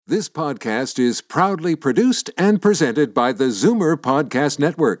This podcast is proudly produced and presented by the Zoomer Podcast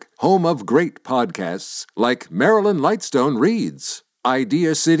Network, home of great podcasts like Marilyn Lightstone Reads,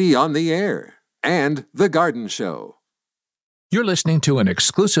 Idea City on the Air, and The Garden Show. You're listening to an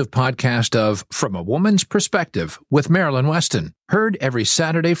exclusive podcast of From a Woman's Perspective with Marilyn Weston, heard every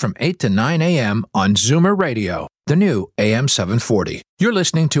Saturday from 8 to 9 a.m. on Zoomer Radio, the new AM 740. You're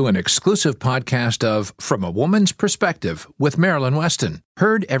listening to an exclusive podcast of From a Woman's Perspective with Marilyn Weston,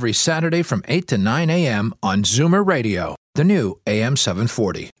 heard every Saturday from 8 to 9 a.m. on Zoomer Radio, the new AM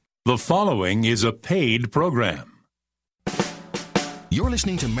 740. The following is a paid program. You're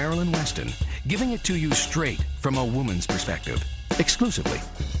listening to Marilyn Weston, giving it to you straight from a woman's perspective, exclusively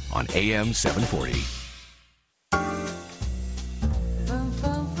on AM 740.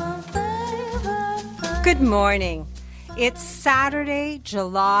 Good morning. It's Saturday,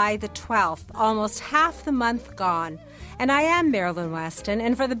 July the 12th, almost half the month gone. And I am Marilyn Weston,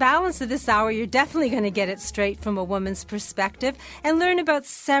 and for the balance of this hour, you're definitely going to get it straight from a woman's perspective and learn about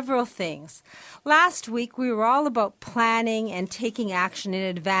several things. Last week, we were all about planning and taking action in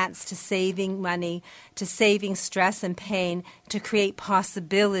advance to saving money, to saving stress and pain, to create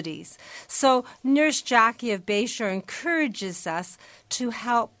possibilities. So Nurse Jackie of Bayshore encourages us to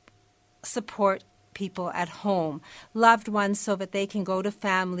help support people at home, loved ones, so that they can go to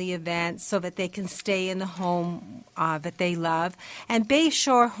family events, so that they can stay in the home that they love. And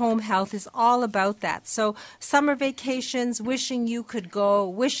Bayshore Home Health is all about that. So summer vacations, wishing you could go,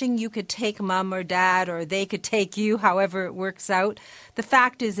 wishing you could take mom or dad, or they could take you, however it works out. The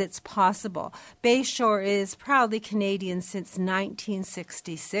fact is it's possible. Bayshore is proudly Canadian since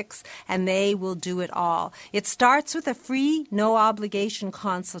 1966, and they will do it all. It starts with a free, no-obligation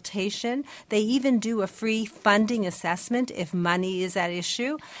consultation. They even do a free funding assessment if money is at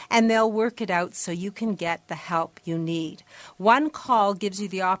issue, and they'll work it out so you can get the help you need. One call gives you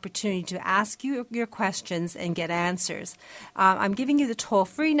the opportunity to ask you your questions and get answers. I'm giving you the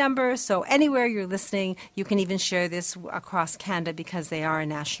toll-free number, so anywhere you're listening, you can even share this across Canada because they are a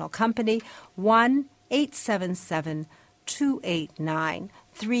national company.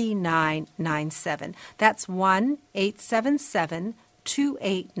 1-877-289-3997. That's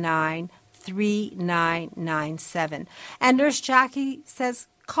 1-877-289-3997. And Nurse Jackie says,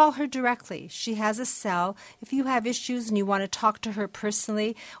 call her directly. She has a cell. If you have issues and you want to talk to her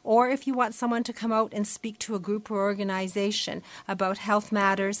personally, or if you want someone to come out and speak to a group or organization about health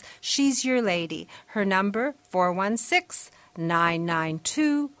matters, she's your lady. Her number,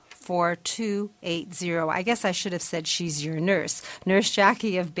 416-992-4280. I guess I should have said she's your nurse, Nurse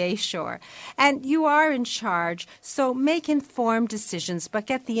Jackie of Bayshore. And you are in charge, so make informed decisions, but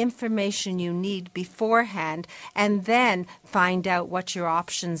get the information you need beforehand and then find out what your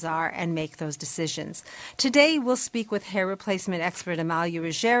options are and make those decisions. Today we'll speak with hair replacement expert Amalia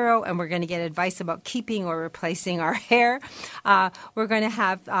Ruggiero, and we're going to get advice about keeping or replacing our hair. We're going to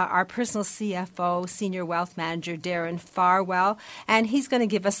have our personal CFO, Senior Wealth Manager Darren Farwell, and he's going to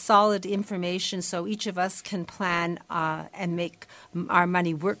give us solid information so each of us can plan and make our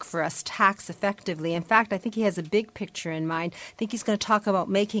money work for us tax effectively. In fact, I think he has a big picture in mind. I think he's going to talk about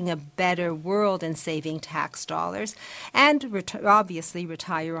making a better world and saving tax dollars, and obviously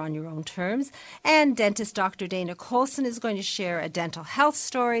retire on your own terms. And dentist Dr. Dana Colson is going to share a dental health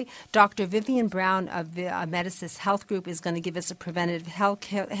story. Dr. Vivian Brown of Medicis Health Group is going to give us a preventative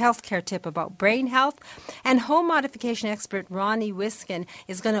health care tip about brain health. And home modification expert Ronnie Wiskin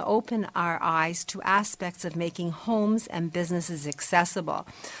is going to open our eyes to aspects of making homes and businesses accessible.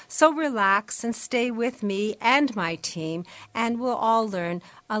 So relax and stay with me and my team, and we'll all learn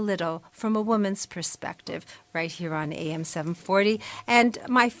a little from a woman's perspective right here on AM 740. And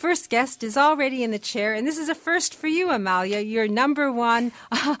my first guest is already in the chair, and this is a first for you, Amalia. You're number one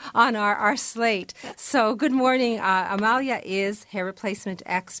on our slate. So good morning. Amalia is hair replacement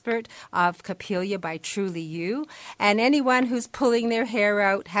expert of Capelia by Truly You. And anyone who's pulling their hair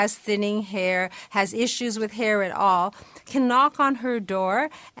out, has thinning hair, has issues with hair at all, can knock on her door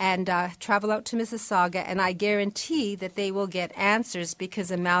and travel out to Mississauga, and I guarantee that they will get answers because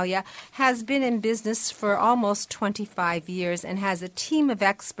Amalia has been in business for almost 25 years and has a team of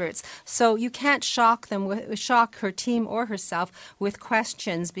experts. So you can't shock her team or herself with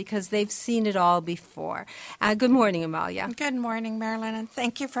questions because they've seen it all before. Good morning, Amalia. Good morning, Marilyn, and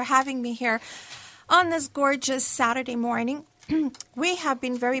thank you for having me here on this gorgeous Saturday morning. We have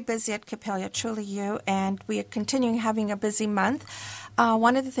been very busy at Capelia Truly You, and we are continuing having a busy month.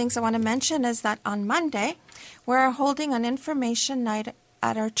 One of the things I want to mention is that on Monday, we're holding an information night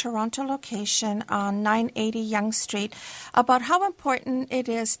at our Toronto location on 980 Yonge Street about how important it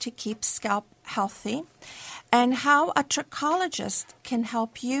is to keep scalp healthy. and how a trichologist can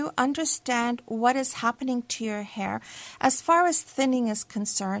help you understand what is happening to your hair as far as thinning is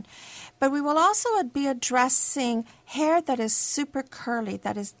concerned. But we will also be addressing hair that is super curly,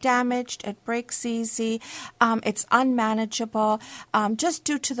 that is damaged, it breaks easy, it's unmanageable, just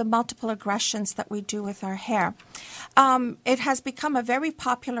due to the multiple aggressions that we do with our hair. It has become a very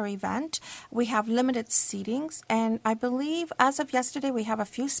popular event. We have limited seatings, and I believe as of yesterday we have a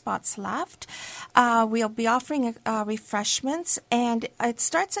few spots left. We'll be offering refreshments, and it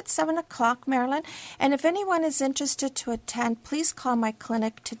starts at 7 o'clock, Marilyn. And if anyone is interested to attend, please call my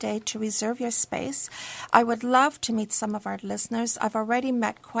clinic today to reserve your space. I would love to meet some of our listeners. I've already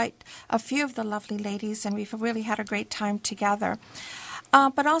met quite a few of the lovely ladies, and we've really had a great time together.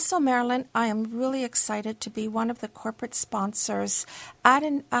 But also, Marilyn, I am really excited to be one of the corporate sponsors at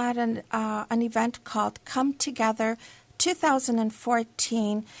an event called Come Together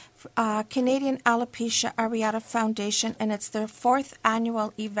 2014, Canadian Alopecia Areata Foundation, and it's their 4th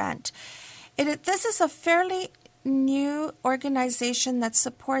annual event. This is a fairly new organization that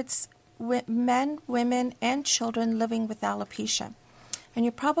supports men, women, and children living with alopecia. And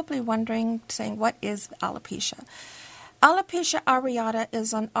you're probably wondering, saying, what is alopecia? Alopecia areata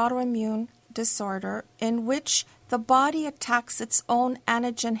is an autoimmune disorder in which the body attacks its own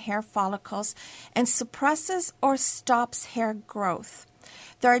anagen hair follicles and suppresses or stops hair growth.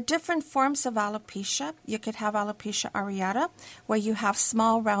 There are different forms of alopecia. You could have alopecia areata, where you have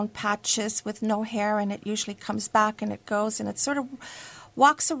small round patches with no hair, and it usually comes back and it goes and it sort of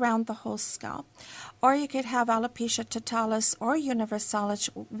walks around the whole scalp. Or you could have alopecia totalis or universalis,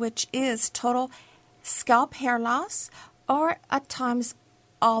 which is total scalp hair loss, or at times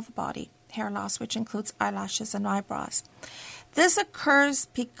all the body hair loss, which includes eyelashes and eyebrows. This occurs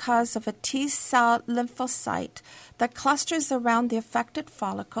because of a T-cell lymphocyte that clusters around the affected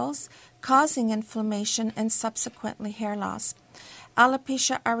follicles, causing inflammation and subsequently hair loss.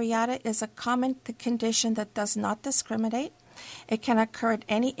 Alopecia areata is a common condition that does not discriminate. It can occur at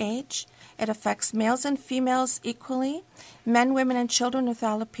any age. It affects males and females equally. Men, women, and children with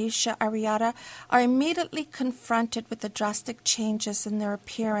alopecia areata are immediately confronted with the drastic changes in their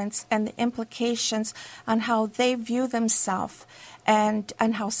appearance and the implications on how they view themselves and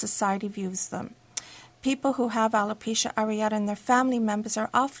how society views them. People who have alopecia areata and their family members are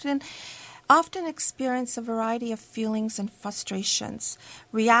often experience a variety of feelings and frustrations.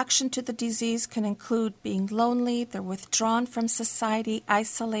 Reaction to the disease can include being lonely, they're withdrawn from society,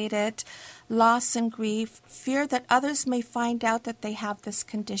 isolated, loss and grief, fear that others may find out that they have this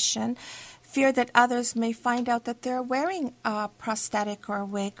condition, fear that others may find out that they're wearing a prosthetic or a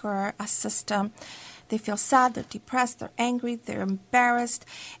wig or a system. They feel sad, they're depressed, they're angry, they're embarrassed,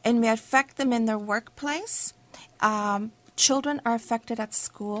 and may affect them in their workplace. Children are affected at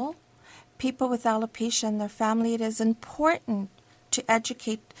school. People with alopecia and their family, it is important to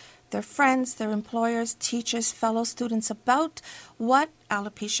educate their friends, their employers, teachers, fellow students about what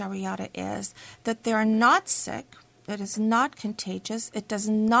alopecia areata is, that they are not sick, it is not contagious, it does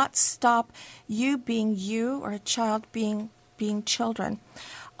not stop you being you or a child being children.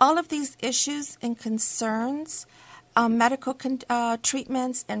 All of these issues and concerns, medical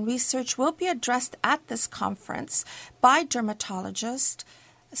treatments and research will be addressed at this conference by dermatologists,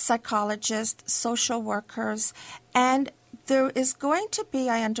 psychologists, social workers, and there is going to be,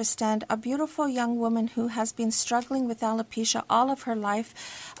 I understand, a beautiful young woman who has been struggling with alopecia all of her life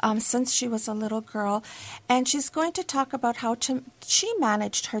since she was a little girl, and she's going to talk about how she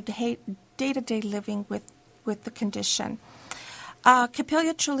managed her day-to-day living with the condition.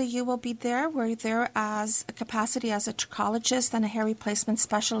 Capilia Truly You will be there. We're there as a capacity as a trichologist and a hair replacement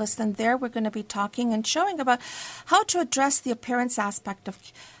specialist, and there we're going to be talking and showing about how to address the appearance aspect of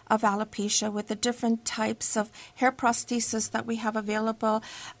alopecia with the different types of hair prosthesis that we have available,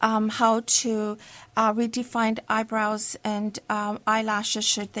 how to redefine eyebrows and eyelashes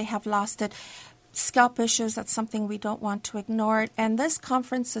should they have lost it, scalp issues, that's something we don't want to ignore. And this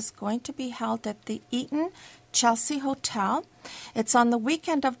conference is going to be held at the Eaton Chelsea Hotel. It's on the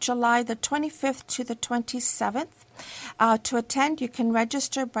weekend of July the 25th to the 27th. To attend, you can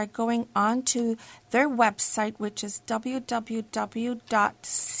register by going on to their website, which is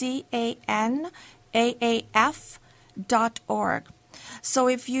www.canAAF.org. So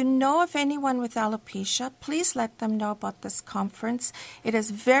if you know of anyone with alopecia, please let them know about this conference. It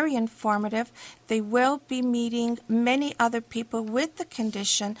is very informative. They will be meeting many other people with the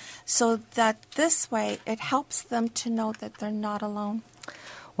condition so that this way it helps them to know that they're not alone.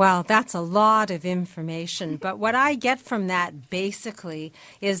 Well, that's a lot of information, but what I get from that basically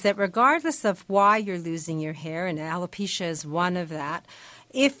is that regardless of why you're losing your hair, and alopecia is one of that,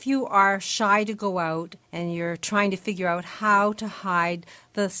 If you are shy to go out and you're trying to figure out how to hide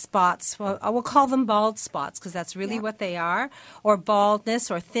the spots, well, I will call them bald spots because that's really what they are, or baldness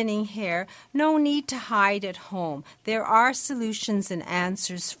or thinning hair, no need to hide at home. There are solutions and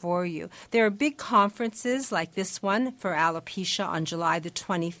answers for you. There are big conferences like this one for alopecia on July the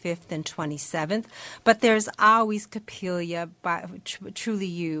 25th and 27th, but there's always Capelia by Truly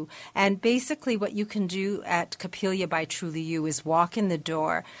You. And basically what you can do at Capelia by Truly You is walk in the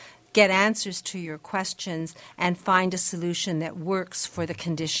door, get answers to your questions, and find a solution that works for the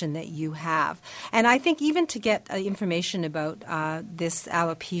condition that you have. And I think even to get information about this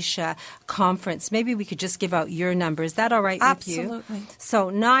alopecia conference, maybe we could just give out your number. Is that all right with you? Absolutely.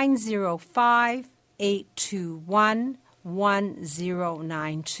 So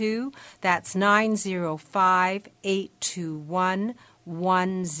 905-821-1092. That's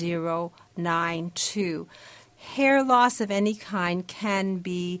 905-821-1092. Hair loss of any kind can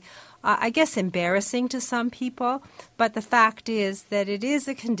be, embarrassing to some people, but the fact is that it is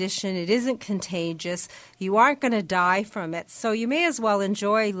a condition. It isn't contagious. You aren't going to die from it, so you may as well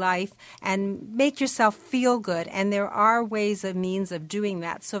enjoy life and make yourself feel good, and there are ways and means of doing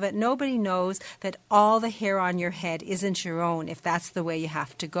that so that nobody knows that all the hair on your head isn't your own if that's the way you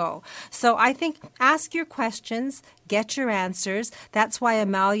have to go. So I think ask your questions, get your answers. That's why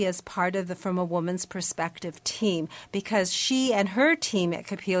Amalia is part of the From a Woman's Perspective team, because she and her team at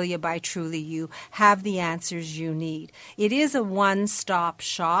Capelia by Truly You have the answers you need. It is a one-stop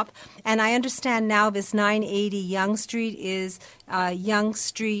shop, and I understand now this 980 Yonge Street is Yonge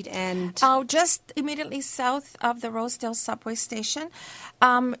Street and... Oh, just immediately south of the Rosedale subway station.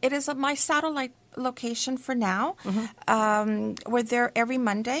 It is my satellite location for now. Mm-hmm. We're there every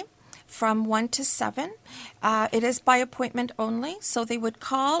Monday from 1 to 7. It is by appointment only, so they would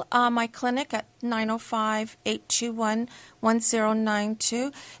call my clinic at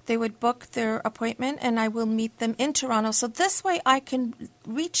 905-821-1092. They would book their appointment, and I will meet them in Toronto. So this way I can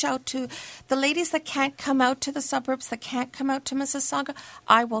reach out to the ladies that can't come out to the suburbs, that can't come out to Mississauga.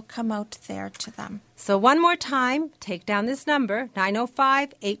 I will come out there to them. So one more time, take down this number,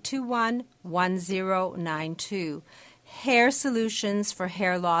 905-821-1092. Hair solutions for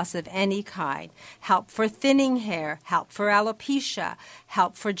hair loss of any kind, help for thinning hair, help for alopecia,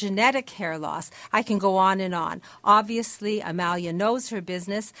 help for genetic hair loss. I can go on and on. Obviously, Amalia knows her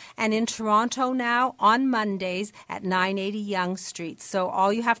business, and in Toronto now on Mondays at 980 Yonge Street. So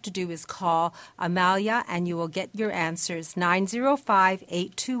all you have to do is call Amalia and you will get your answers,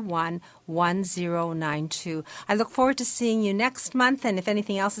 905-821-1092. I look forward to seeing you next month, and if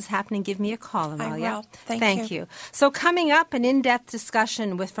anything else is happening, give me a call, Amalia. I will. Thank you. So coming up, an in-depth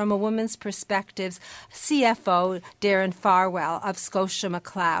discussion with From a Woman's Perspectives CFO Darren Farwell of Scotia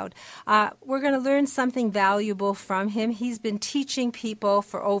McLeod. We're going to learn something valuable from him. He's been teaching people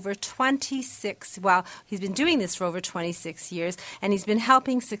for over 26, he's been doing this for over 26 years, and he's been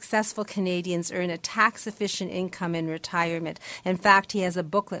helping successful Canadians earn a tax-efficient income in retirement. In fact, he has a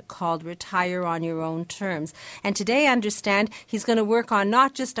booklet called Retire on Your Own Terms. And today, I understand, he's going to work on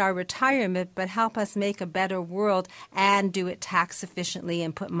not just our retirement, but help us make a better world and do it tax efficiently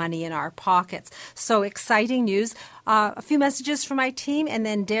and put money in our pockets. So exciting news. A few messages from my team, and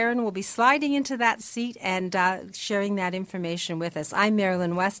then Darren will be sliding into that seat and sharing that information with us. I'm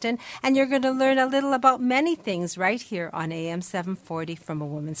Marilyn Weston, and you're going to learn a little about many things right here on AM 740 From a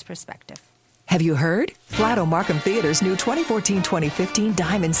Woman's Perspective. Have you heard? Flato Markham Theatre's new 2014-2015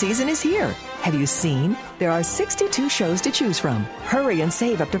 Diamond Season is here. Have you seen? There are 62 shows to choose from. Hurry and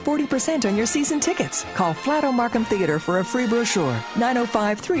save up to 40% on your season tickets. Call Flato Markham Theatre for a free brochure.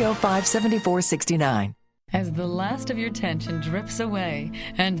 905-305-7469. As the last of your tension drips away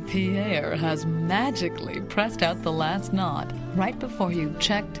and Pierre has magically pressed out the last knot right before you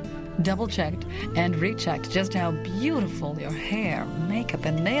checked, double-checked, and rechecked just how beautiful your hair, makeup,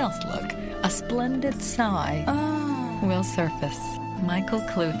 and nails look, a splendid sigh will surface. Michael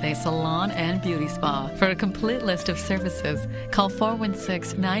Cluthe Salon and Beauty Spa. For a complete list of services, call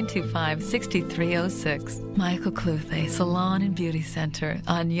 416-925-6306. Michael Cluthe Salon and Beauty Center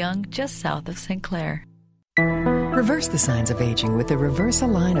on Yonge, just south of St. Clair. Reverse the signs of aging with the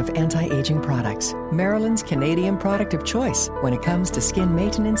Reversa line of anti-aging products. Maryland's Canadian product of choice when it comes to skin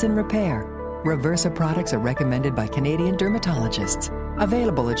maintenance and repair. Reversa products are recommended by Canadian dermatologists.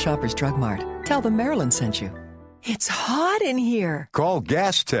 Available at Shoppers Drug Mart. Tell them Maryland sent you. It's hot in here. Call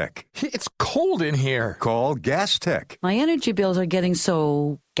Gas Tech. It's cold in here. Call Gas Tech. My energy bills are getting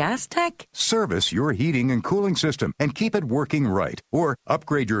so... Gas Tech? Service your heating and cooling system and keep it working right. Or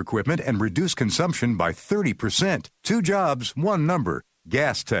upgrade your equipment and reduce consumption by 30%. 2 jobs, 1 number.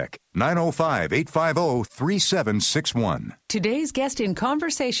 Gas Tech, 905-850-3761. Today's guest in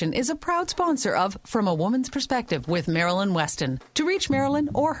conversation is a proud sponsor of From a Woman's Perspective with Marilyn Weston. To reach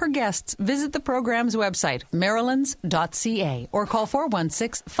Marilyn or her guests, visit the program's website, marilyns.ca, or call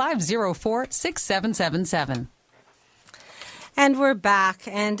 416-504-6777. And we're back,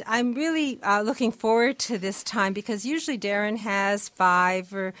 and I'm really looking forward to this time because usually Darren has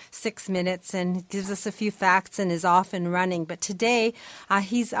 5 or 6 minutes and gives us a few facts and is off and running. But today,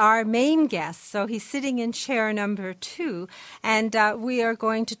 he's our main guest, so he's sitting in chair number 2, and we are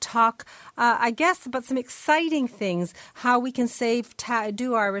going to talk, I guess, about some exciting things, how we can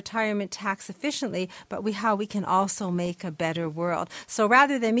do our retirement tax efficiently, but how we can also make a better world. So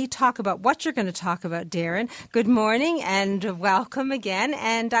rather than me talk about what you're going to talk about, Darren, good morning and welcome again,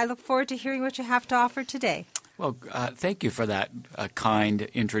 and I look forward to hearing what you have to offer today. Well, thank you for that kind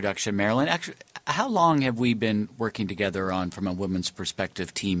introduction, Marilyn. Actually, how long have we been working together on From a Woman's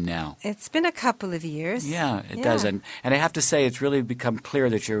Perspective team now? It's been a couple of years. Yeah, it does. And I have to say it's really become clear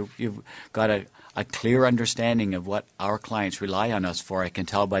that you've got a clear understanding of what our clients rely on us for. I can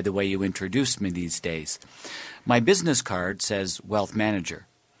tell by the way you introduced me these days. My business card says Wealth Manager.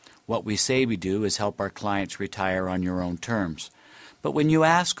 What we say we do is help our clients retire on your own terms. But when you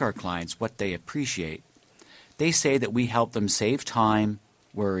ask our clients what they appreciate, they say that we help them save time,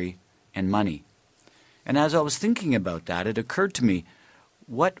 worry, and money. And as I was thinking about that, it occurred to me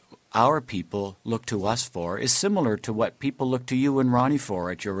what our people look to us for is similar to what people look to you and Ronnie for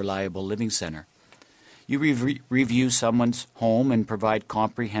at your Reliable Living Center. You review someone's home and provide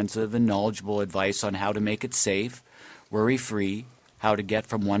comprehensive and knowledgeable advice on how to make it safe, worry-free, how to get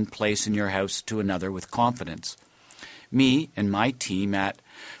from one place in your house to another with confidence. Me and my team at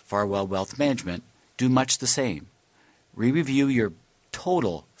Farwell Wealth Management do much the same. We review your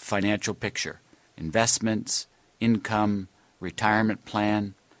total financial picture, investments, income, retirement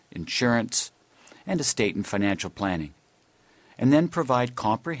plan, insurance, and estate and financial planning, and then provide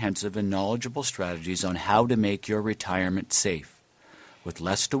comprehensive and knowledgeable strategies on how to make your retirement safe, with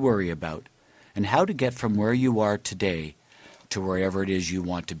less to worry about, and how to get from where you are today to wherever it is you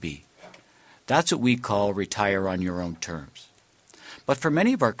want to be. That's what we call retire on your own terms. But for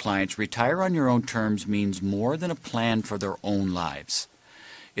many of our clients, retire on your own terms means more than a plan for their own lives.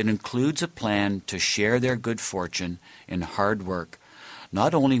 It includes a plan to share their good fortune and hard work,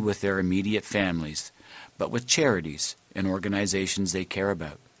 not only with their immediate families, but with charities and organizations they care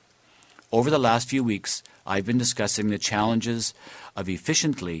about. Over the last few weeks, I've been discussing the challenges of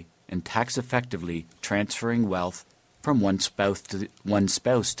efficiently and tax-effectively transferring wealth from one spouse to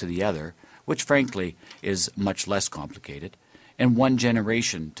the other, which frankly is much less complicated, and one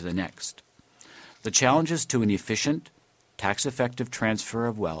generation to the next. The challenges to an efficient, tax-effective transfer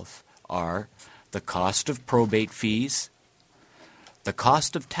of wealth are the cost of probate fees, the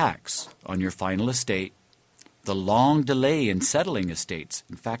cost of tax on your final estate, the long delay in settling estates.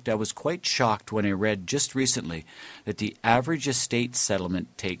 In fact, I was quite shocked when I read just recently that the average estate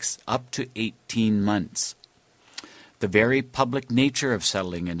settlement takes up to 18 months. The very public nature of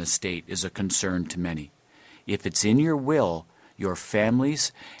settling an estate is a concern to many. If it's in your will, your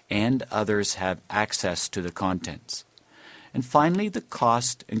families and others have access to the contents. And finally, the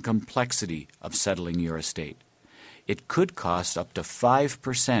cost and complexity of settling your estate. It could cost up to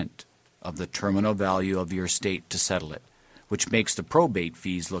 5% of the terminal value of your estate to settle it, which makes the probate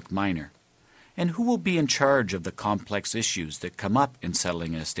fees look minor. And who will be in charge of the complex issues that come up in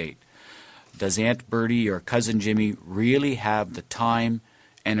settling an estate? Does Aunt Bertie or Cousin Jimmy really have the time,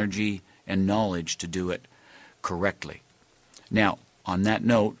 energy, and knowledge to do it correctly? Now, on that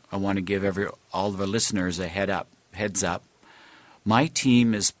note, I want to give all of our listeners a heads up. My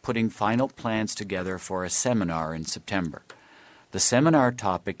team is putting final plans together for a seminar in September. The seminar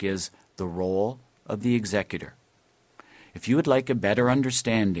topic is the role of the executor. If you would like a better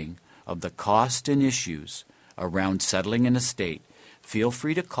understanding of the cost and issues around settling an estate, feel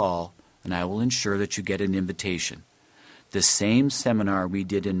free to call and I will ensure that you get an invitation. The same seminar we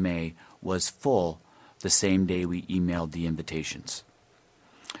did in May was full the same day we emailed the invitations.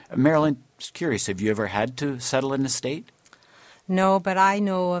 Marilyn, just curious, have you ever had to settle an estate? No, but I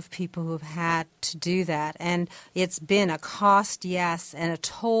know of people who've had to do that, and it's been a cost, yes, and a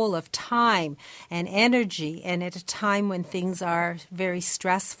toll of time and energy, and at a time when things are very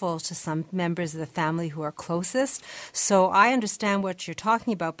stressful to some members of the family who are closest. So I understand what you're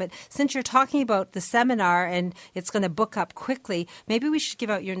talking about, but since you're talking about the seminar and it's going to book up quickly, maybe we should give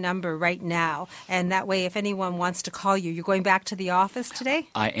out your number right now, and that way if anyone wants to call you, you're going back to the office today?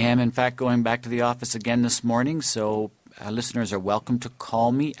 I am, in fact, going back to the office again this morning, so listeners are welcome to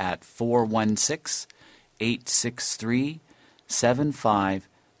call me at 416-863-6777.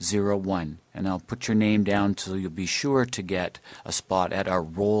 7501. And I'll put your name down so you'll be sure to get a spot at our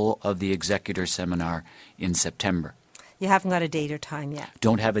Role of the Executor seminar in September. You haven't got a date or time yet.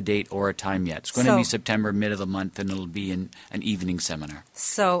 Don't have a date or a time yet. It's going to be September, mid of the month, and it'll be in an evening seminar.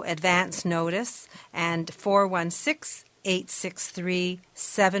 So advance notice, and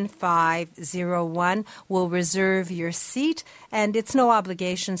 416-863-7501 will reserve your seat, and it's no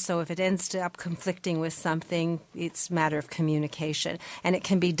obligation, so if it ends up conflicting with something, it's a matter of communication. And it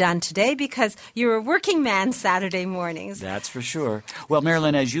can be done today because you're a working man Saturday mornings. That's for sure. Well,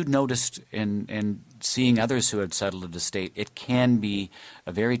 Marilyn, as you noticed in seeing others who have settled a estate, it can be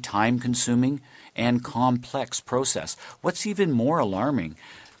a very time-consuming and complex process. What's even more alarming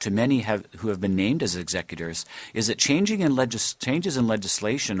to many who have been named as executors is that changes in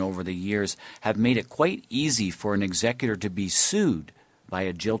legislation over the years have made it quite easy for an executor to be sued by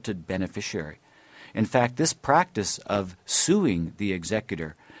a jilted beneficiary. In fact, this practice of suing the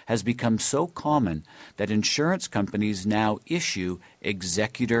executor has become so common that insurance companies now issue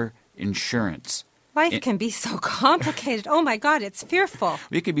executor insurance. Life can be so complicated. Oh, my God, it's fearful.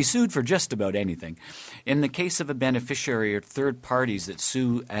 We could be sued for just about anything. In the case of a beneficiary or third parties that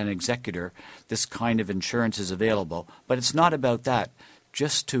sue an executor, this kind of insurance is available. But it's not about that.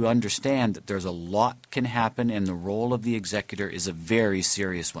 Just to understand that there's a lot can happen and the role of the executor is a very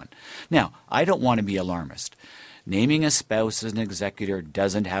serious one. Now, I don't want to be alarmist. Naming a spouse as an executor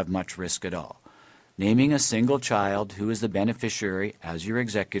doesn't have much risk at all. Naming a single child who is the beneficiary as your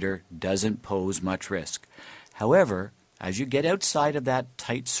executor doesn't pose much risk. However, as you get outside of that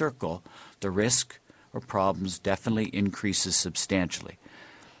tight circle, the risk or problems definitely increases substantially.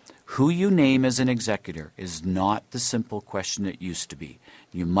 Who you name as an executor is not the simple question it used to be.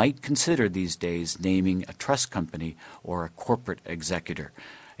 You might consider these days naming a trust company or a corporate executor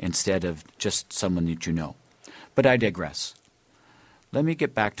instead of just someone that you know. But I digress. Let me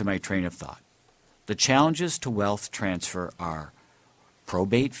get back to my train of thought. The challenges to wealth transfer are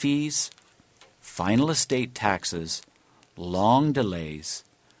probate fees, final estate taxes, long delays,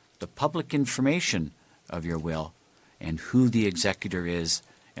 the public information of your will, and who the executor is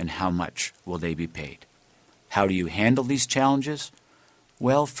and how much will they be paid. How do you handle these challenges?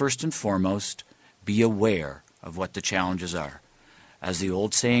 Well, first and foremost, be aware of what the challenges are. As the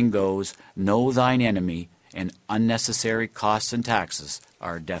old saying goes, know thine enemy, and unnecessary costs and taxes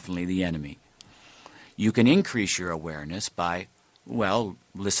are definitely the enemy. You can increase your awareness by,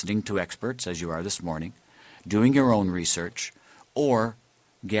 listening to experts, as you are this morning, doing your own research, or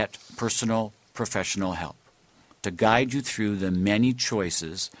get personal professional help to guide you through the many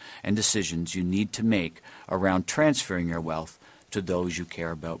choices and decisions you need to make around transferring your wealth to those you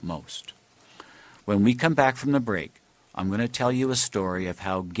care about most. When we come back from the break, I'm going to tell you a story of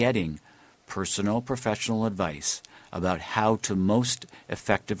how getting personal professional advice about how to most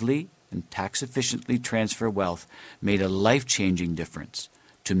effectively and tax efficiently transfer wealth made a life-changing difference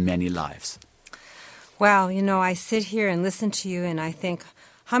to many lives. Well, I sit here and listen to you and I think,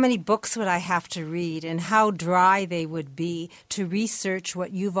 how many books would I have to read and how dry they would be to research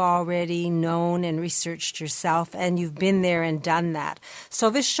what you've already known and researched yourself, and you've been there and done that. So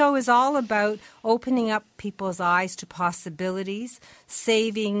this show is all about opening up people's eyes to possibilities,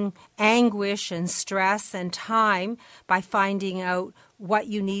 saving anguish and stress and time by finding out what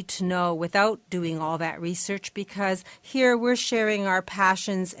you need to know without doing all that research, because here we're sharing our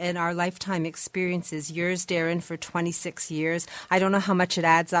passions and our lifetime experiences. Yours, Darren, for 26 years. I don't know how much it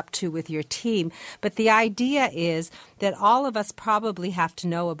adds up to with your team, but the idea is that all of us probably have to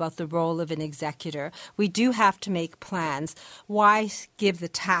know about the role of an executor. We do have to make plans. Why give the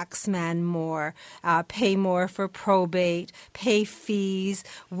tax man more, pay more for probate, pay fees,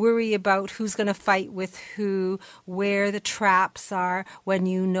 worry about who's going to fight with who, where the traps are, when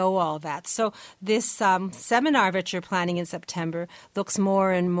you know all that. So this seminar that you're planning in September looks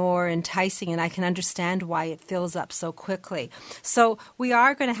more and more enticing, and I can understand why it fills up so quickly. So we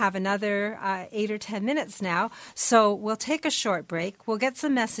are going to have another 8 or 10 minutes now. So we'll take a short break. We'll get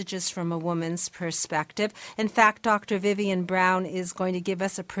some messages from a woman's perspective. In fact, Dr. Vivian Brown is going to give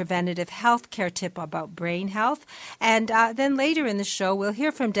us a preventative health care tip about brain health. And then later in the show, we'll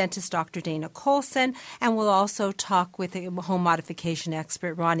hear from dentist Dr. Dana Colson, and we'll also talk with a home modification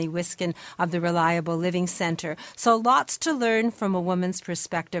expert, Ronnie Wiskin of the Reliable Living Center. So lots to learn from a woman's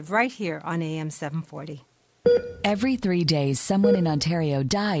perspective right here on AM 740. Every 3 days, someone in Ontario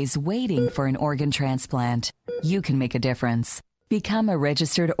dies waiting for an organ transplant. You can make a difference. Become a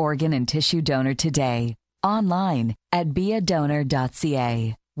registered organ and tissue donor today. Online at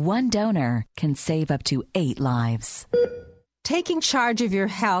beadonor.ca. One donor can save up to 8 lives. Taking charge of your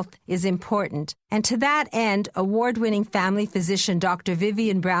health is important. And to that end, award-winning family physician Dr.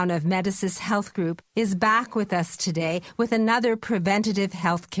 Vivian Brown of Medicis Health Group is back with us today with another preventative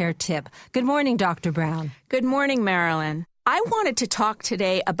health care tip. Good morning, Dr. Brown. Good morning, Marilyn. I wanted to talk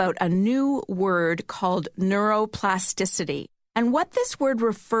today about a new word called neuroplasticity. And what this word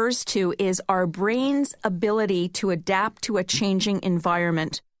refers to is our brain's ability to adapt to a changing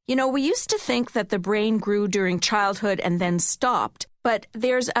environment. You know, we used to think that the brain grew during childhood and then stopped, but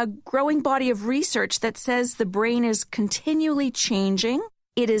there's a growing body of research that says the brain is continually changing.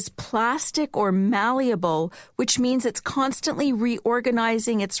 It is plastic or malleable, which means it's constantly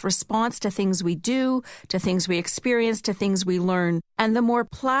reorganizing its response to things we do, to things we experience, to things we learn. And the more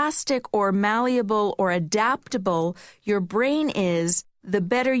plastic or malleable or adaptable your brain is, the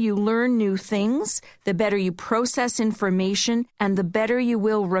better you learn new things, the better you process information, and the better you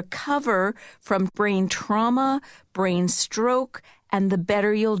will recover from brain trauma, brain stroke, and the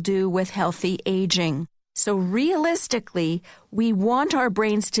better you'll do with healthy aging. So realistically, we want our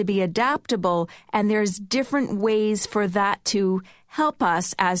brains to be adaptable, and there's different ways for that to help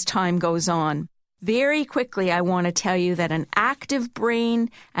us as time goes on. Very quickly, I want to tell you that an active brain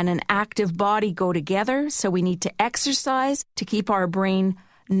and an active body go together, so we need to exercise to keep our brain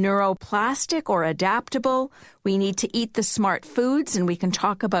neuroplastic or adaptable. We need to eat the smart foods, and we can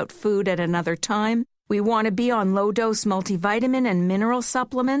talk about food at another time. We want to be on low-dose multivitamin and mineral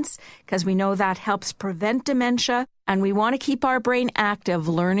supplements because we know that helps prevent dementia, and we want to keep our brain active.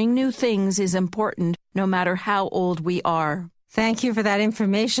 Learning new things is important no matter how old we are. Thank you for that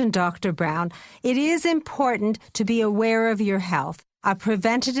information, Dr. Brown. It is important to be aware of your health. A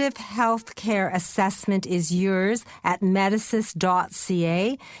preventative health care assessment is yours at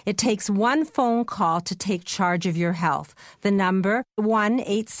medicis.ca. It takes one phone call to take charge of your health. The number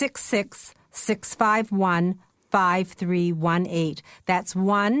 1-866-651-5318. That's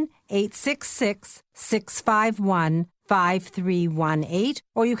 1-866-651-5318.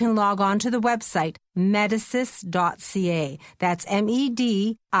 Or you can log on to the website medicis.ca. That's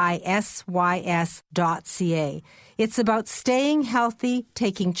medisys.ca. It's about staying healthy,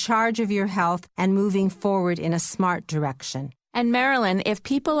 taking charge of your health, and moving forward in a smart direction. And Marilyn, if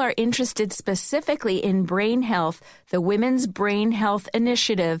people are interested specifically in brain health, the Women's Brain Health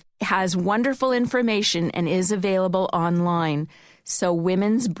Initiative has wonderful information and is available online. So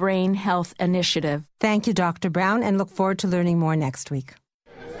Women's Brain Health Initiative. Thank you, Dr. Brown, and look forward to learning more next week.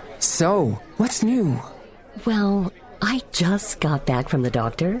 So, what's new? Well, I just got back from the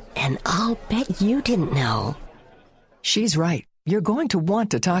doctor, and I'll bet you didn't know. She's right. You're going to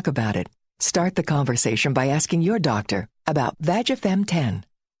want to talk about it. Start the conversation by asking your doctor about Vagifem 10.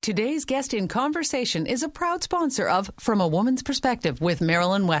 Today's guest in conversation is a proud sponsor of From a Woman's Perspective with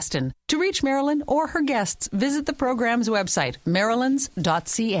Marilyn Weston. To reach Marilyn or her guests, visit the program's website,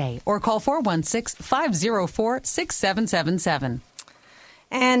 marilyns.ca, or call 416-504-6777.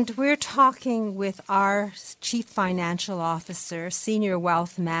 And we're talking with our Chief Financial Officer, Senior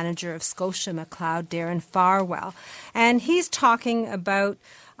Wealth Manager of Scotia McLeod, Darren Farwell. And he's talking about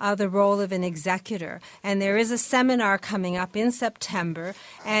the role of an executor. And there is a seminar coming up in September,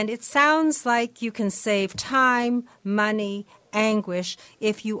 and it sounds like you can save time, money, anguish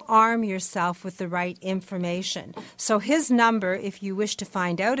if you arm yourself with the right information. So his number, if you wish to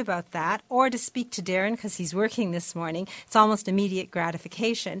find out about that or to speak to Darren because he's working this morning, it's almost immediate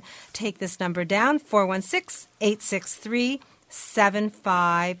gratification. Take this number down,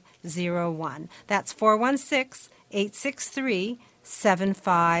 416-863-7501. That's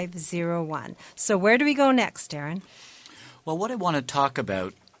 416-863-7501. So where do we go next, Darren? Well, what I want to talk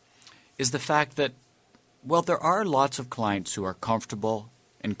about is the fact that, well, there are lots of clients who are comfortable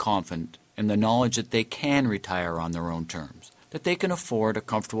and confident in the knowledge that they can retire on their own terms, that they can afford a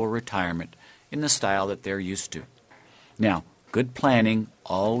comfortable retirement in the style that they're used to. Now, good planning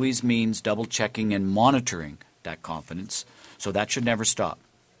always means double-checking and monitoring that confidence, so that should never stop.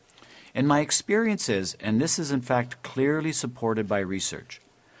 And my experience is, and this is in fact clearly supported by research,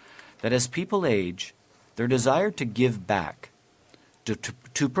 that as people age, their desire to give back, to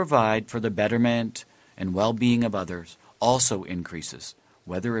provide for the betterment and well-being of others also increases,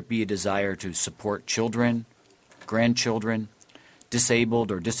 whether it be a desire to support children, grandchildren,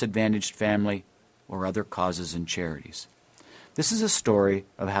 disabled or disadvantaged family, or other causes and charities. This is a story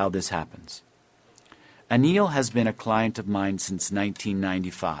of how this happens. Anil has been a client of mine since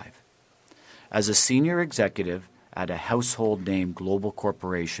 1995. As a senior executive at a household name global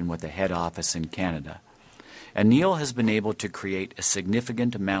corporation with a head office in Canada, Anil has been able to create a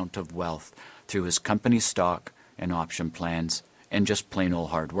significant amount of wealth through his company's stock and option plans and just plain old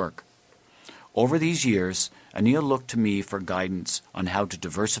hard work. Over these years, Anil looked to me for guidance on how to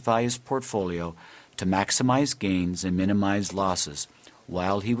diversify his portfolio to maximize gains and minimize losses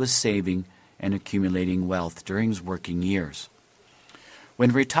while he was saving and accumulating wealth during his working years.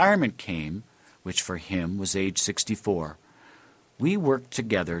 When retirement came, which for him was age 64, we worked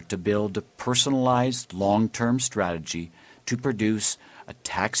together to build a personalized long-term strategy to produce a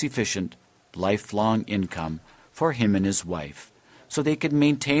tax-efficient, lifelong income for him and his wife so they could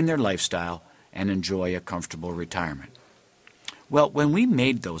maintain their lifestyle and enjoy a comfortable retirement. Well, when we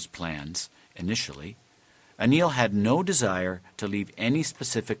made those plans initially, Anil had no desire to leave any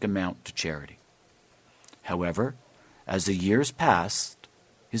specific amount to charity. However, as the years passed,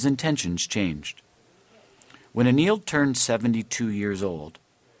 his intentions changed. When Anil turned 72 years old,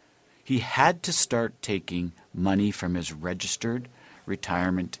 he had to start taking money from his registered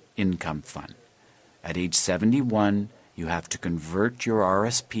retirement income fund. At age 71, you have to convert your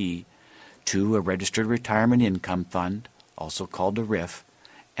RSP to a registered retirement income fund, also called a RIF,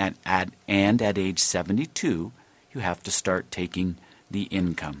 and at age 72, you have to start taking the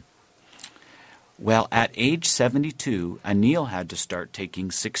income. Well, at age 72, Anil had to start taking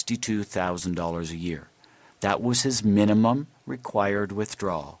 $62,000 a year. That was his minimum required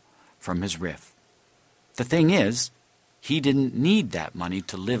withdrawal from his RIF. The thing is, he didn't need that money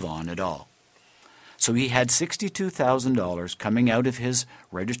to live on at all. So he had $62,000 coming out of his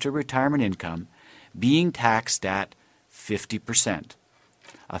registered retirement income being taxed at 50%,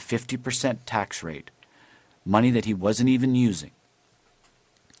 a 50% tax rate, money that he wasn't even using.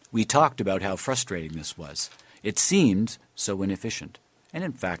 We talked about how frustrating this was. It seemed so inefficient, and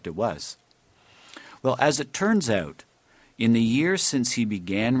in fact it was. Well, as it turns out, in the years since he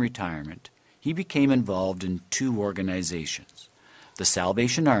began retirement, he became involved in two organizations, the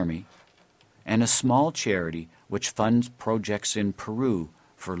Salvation Army and a small charity which funds projects in Peru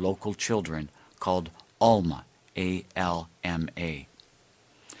for local children called ALMA, A-L-M-A.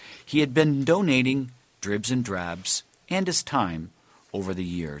 He had been donating dribs and drabs and his time over the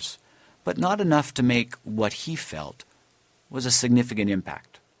years, but not enough to make what he felt was a significant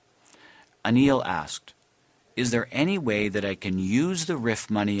impact. Anil asked, "Is there any way that I can use the RIF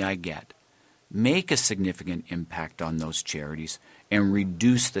money I get, make a significant impact on those charities, and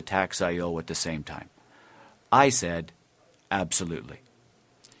reduce the tax I owe at the same time?" I said, absolutely.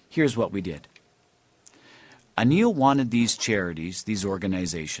 Here's what we did. Anil wanted these charities, these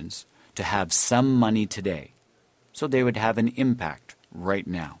organizations, to have some money today, so they would have an impact right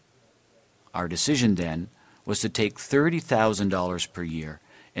now. Our decision then was to take $30,000 per year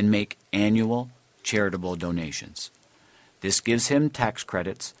and make annual charitable donations. This gives him tax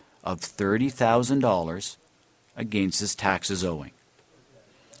credits of $30,000 against his taxes owing.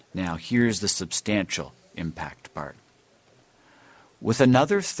 Now here's the substantial impact part. With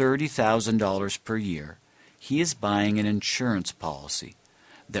another $30,000 per year, he is buying an insurance policy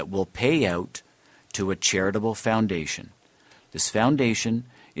that will pay out to a charitable foundation. This foundation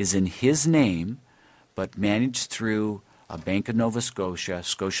is in his name, but managed through a Bank of Nova Scotia,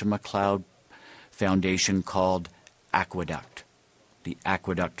 Scotia McLeod Foundation called Aqueduct, the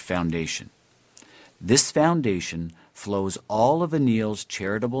Aqueduct Foundation. This foundation flows all of Anil's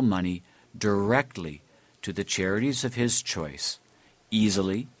charitable money directly to the charities of his choice,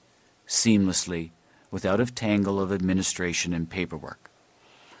 easily, seamlessly, without a tangle of administration and paperwork.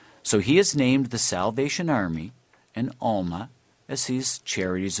 So he has named the Salvation Army and ALMA as his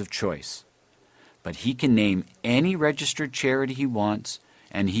charities of choice. But he can name any registered charity he wants,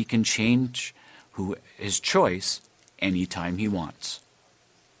 and he can change his choice anytime he wants.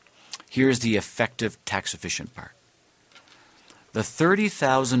 Here's the effective tax-efficient part. The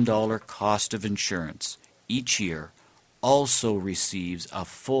 $30,000 cost of insurance each year also receives a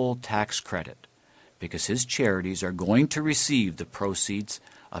full tax credit because his charities are going to receive the proceeds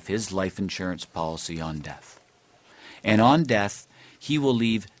of his life insurance policy on death. And on death, he will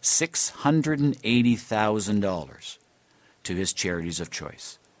leave $680,000 to his charities of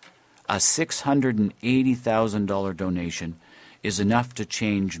choice. A $680,000 donation is enough to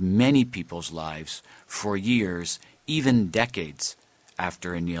change many people's lives for years, even decades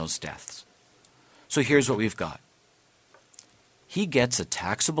after Anil's death. So here's what we've got. He gets a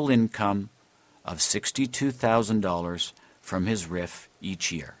taxable income of $62,000 from his RIF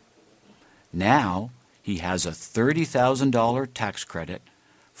each year. Now he has a $30,000 tax credit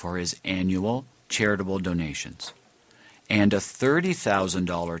for his annual charitable donations and a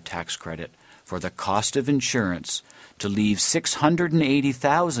 $30,000 tax credit for the cost of insurance to leave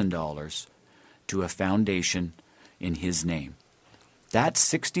 $680,000 to a foundation in his name. That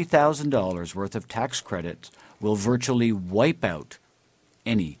 $60,000 worth of tax credits will virtually wipe out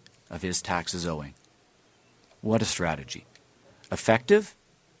any of his taxes owing. What a strategy. Effective?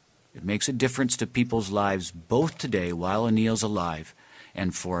 It makes a difference to people's lives both today while Anil's alive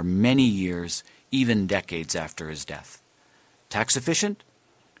and for many years, even decades after his death. Tax efficient?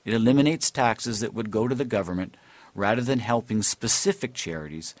 It eliminates taxes that would go to the government rather than helping specific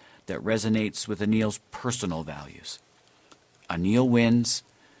charities that resonates with Anil's personal values. Anil wins,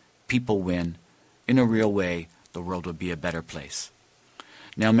 people win. In a real way, the world would be a better place.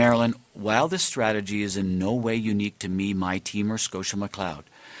 Now, Marilyn, while this strategy is in no way unique to me, my team, or Scotia McLeod,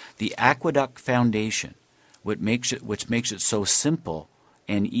 the Aqueduct Foundation, which makes it so simple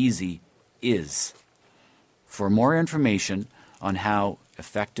and easy, is. For more information on how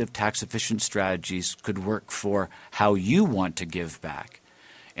effective tax-efficient strategies could work for how you want to give back,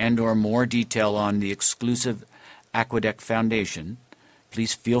 and or more detail on the exclusive Aqueduct Foundation,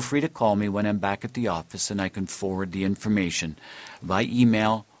 please feel free to call me when I'm back at the office and I can forward the information by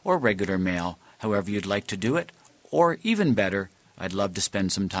email or regular mail, however you'd like to do it. Or even better, I'd love to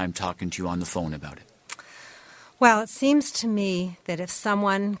spend some time talking to you on the phone about it. Well, it seems to me that if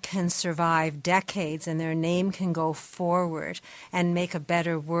someone can survive decades and their name can go forward and make a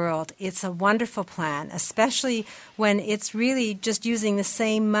better world, it's a wonderful plan, especially when it's really just using the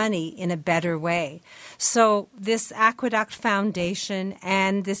same money in a better way. So this Aqueduct Foundation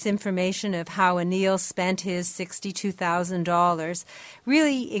and this information of how Anil spent his $62,000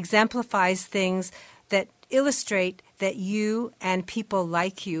 really exemplifies things that illustrate that you and people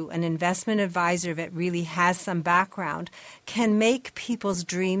like you, an investment advisor that really has some background, can make people's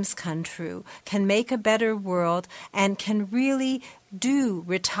dreams come true, can make a better world, and can really do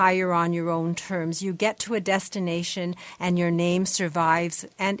retire on your own terms. You get to a destination and your name survives,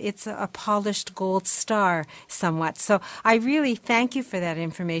 and it's a polished gold star somewhat. So I really thank you for that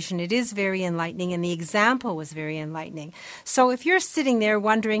information. It is very enlightening, and the example was very enlightening. So if you're sitting there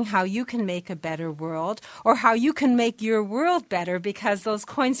wondering how you can make a better world, or how you can make your world better because those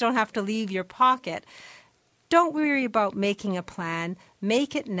coins don't have to leave your pocket, don't worry about making a plan.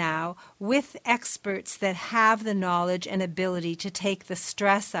 Make it now with experts that have the knowledge and ability to take the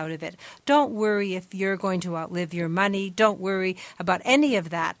stress out of it. Don't worry if you're going to outlive your money. Don't worry about any of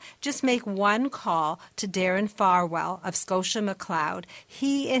that. Just make one call to Darren Farwell of Scotia McLeod.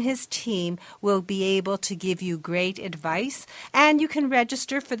 He and his team will be able to give you great advice. And you can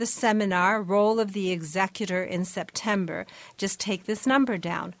register for the seminar, Role of the Executor, in September. Just take this number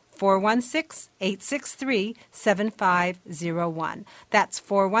down. 416-863-7501. That's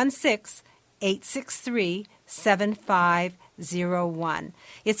 416-863-7501.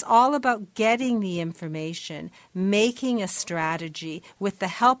 It's all about getting the information, making a strategy with the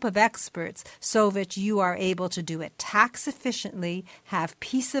help of experts so that you are able to do it tax efficiently, have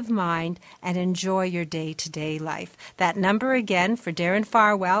peace of mind, and enjoy your day-to-day life. That number again for Darren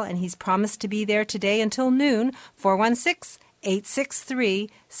Farwell, and he's promised to be there today until noon,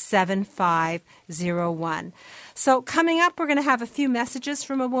 416-863-7501. So coming up, we're going to have a few messages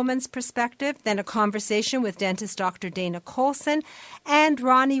from a woman's perspective, then a conversation with dentist Dr. Dana Colson, and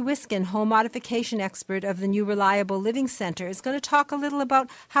Ronnie Wiskin, home modification expert of the New Reliable Living Center, is going to talk a little about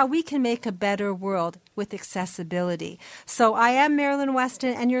how we can make a better world with accessibility. So I am Marilyn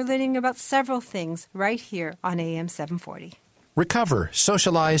Weston, and you're learning about several things right here on AM 740. Recover,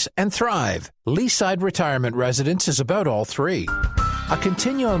 socialize, and thrive. Leaside Retirement Residence is about all three. A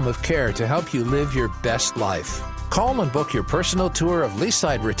continuum of care to help you live your best life. Call and book your personal tour of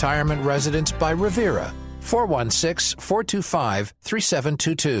Leaside Retirement Residence by Revera.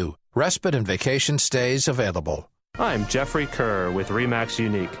 416-425-3722. Respite and vacation stays available. I'm Jeffrey Kerr with RE/MAX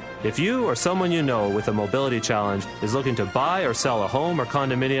Unique. If you or someone you know with a mobility challenge is looking to buy or sell a home or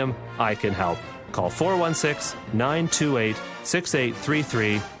condominium, I can help. Call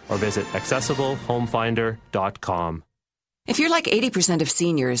 416-928-6833 or visit accessiblehomefinder.com. If you're like 80% of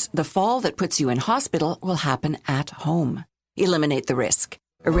seniors, the fall that puts you in hospital will happen at home. Eliminate the risk.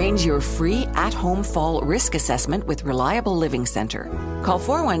 Arrange your free at-home fall risk assessment with Reliable Living Center. Call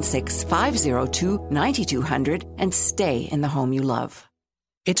 416-502-9200 and stay in the home you love.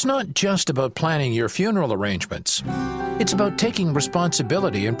 It's not just about planning your funeral arrangements. It's about taking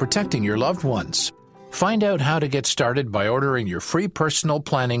responsibility and protecting your loved ones. Find out how to get started by ordering your free personal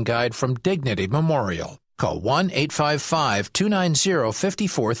planning guide from Dignity Memorial. Call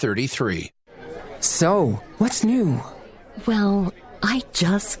 1-855-290-5433. So, what's new? Well, I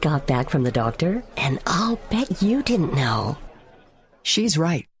just got back from the doctor, and I'll bet you didn't know. She's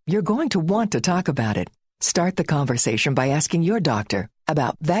right. You're going to want to talk about it. Start the conversation by asking your doctor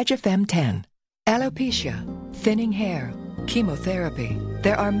about Vagifem 10. Alopecia, thinning hair, Chemotherapy.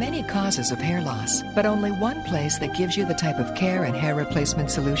 There are many causes of hair loss, but only one place that gives you the type of care and hair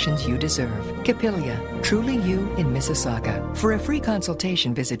replacement solutions you deserve. Capilia, Truly You in Mississauga. For a free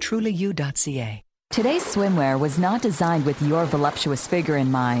consultation, visit trulyu.ca. Today's swimwear was not designed with your voluptuous figure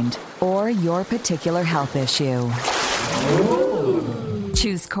in mind or your particular health issue.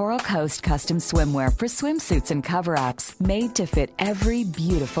 Choose Coral Coast custom swimwear for swimsuits and cover-ups made to fit every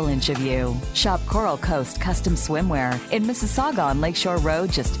beautiful inch of you. Shop Coral Coast custom swimwear in Mississauga on Lakeshore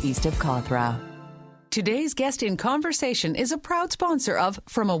Road, just east of Cawthra. Today's guest in conversation is a proud sponsor of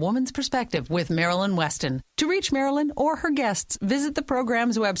From a Woman's Perspective with Marilyn Weston. To reach Marilyn or her guests, visit the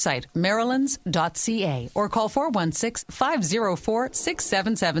program's website, marilyns.ca, or call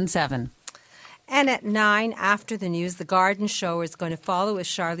 416-504-6777. And at 9, after the news, The Garden Show is going to follow with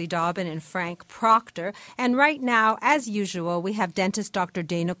Charlie Dobbin and Frank Proctor. And right now, as usual, we have dentist Dr.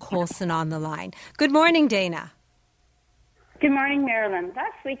 Dana Colson on the line. Good morning, Dana. Good morning, Marilyn.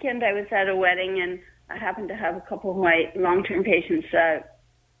 Last weekend I was at a wedding, and I happened to have a couple of my long-term patients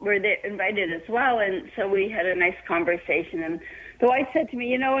were there invited as well, and so we had a nice conversation. And the wife said to me,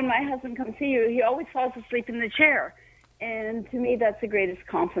 you know, when my husband comes see you, he always falls asleep in the chair. And to me, that's the greatest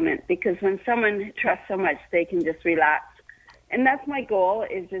compliment, because when someone trusts so much, they can just relax. And that's my goal,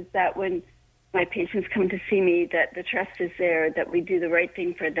 is that when my patients come to see me, that the trust is there, that we do the right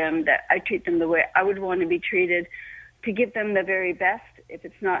thing for them, that I treat them the way I would want to be treated, to give them the very best. If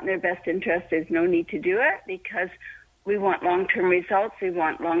it's not in their best interest, there's no need to do it, because we want long-term results, we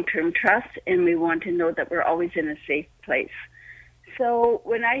want long-term trust, and we want to know that we're always in a safe place. So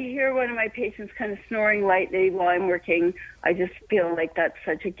when I hear one of my patients kind of snoring lightly while I'm working, I just feel like that's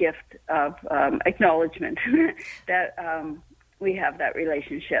such a gift of acknowledgement that we have that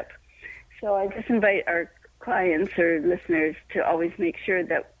relationship. So I just invite our clients or listeners to always make sure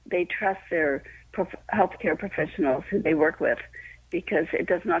that they trust their healthcare professionals who they work with, because it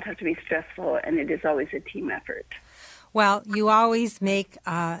does not have to be stressful, and it is always a team effort. Well, you always make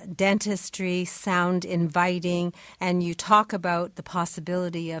dentistry sound inviting, and you talk about the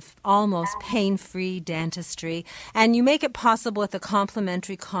possibility of almost pain-free dentistry, and you make it possible with a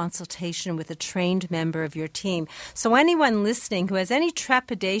complimentary consultation with a trained member of your team. So anyone listening who has any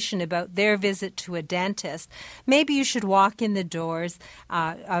trepidation about their visit to a dentist, maybe you should walk in the doors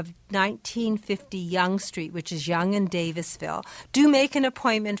of 1950 Yonge Street, which is Yonge and Davisville. Do make an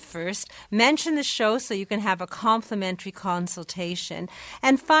appointment first. Mention the show so you can have a complimentary consultation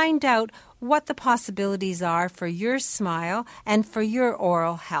and find out what the possibilities are for your smile and for your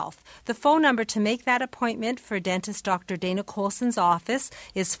oral health. The phone number to make that appointment for dentist Dr. Dana Colson's office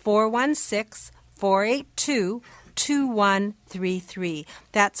is 416-482-2133.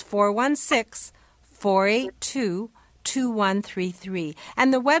 That's 416-482-2133.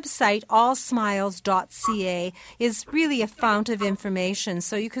 And the website, allsmiles.ca, is really a fount of information.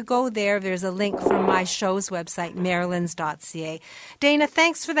 So you could go there. There's a link from my show's website, marilyns.ca. Dana,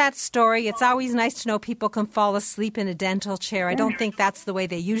 thanks for that story. It's always nice to know people can fall asleep in a dental chair. I don't think that's the way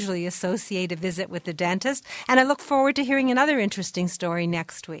they usually associate a visit with the dentist. And I look forward to hearing another interesting story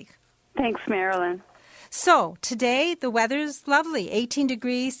next week. Thanks, Marilyn. So today the weather's lovely, 18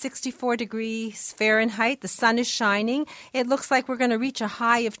 degrees, 64 degrees Fahrenheit. The sun is shining. It looks like we're going to reach a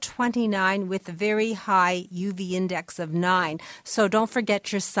high of 29 with a very high UV index of 9. So don't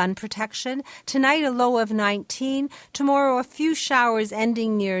forget your sun protection. Tonight a low of 19. Tomorrow a few showers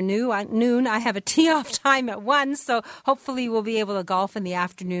ending near noon. I have a tee-off time at 1, so hopefully we'll be able to golf in the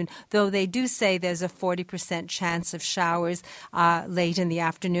afternoon, though they do say there's a 40% chance of showers late in the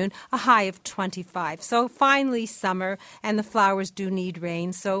afternoon, a high of 25. So finally summer, and the flowers do need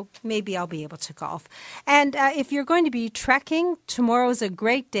rain, so maybe I'll be able to golf. And if you're going to be trekking, tomorrow's a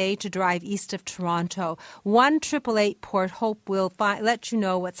great day to drive east of Toronto. 1-888 Port Hope will let you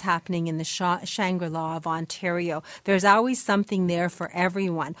know what's happening in the Shangri-La of Ontario. There's always something there for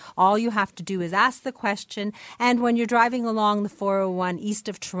everyone. All you have to do is ask the question, and when you're driving along the 401 east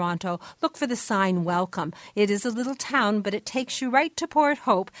of Toronto, look for the sign Welcome. It is a little town, but it takes you right to Port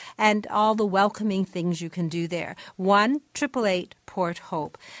Hope and all the welcoming things you can do there. 1-888 Port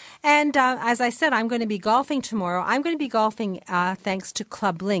Hope. And as I said, I'm going to be golfing tomorrow. I'm going to be golfing thanks to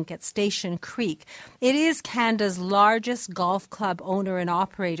Club Link at Station Creek. It is Canada's largest golf club owner and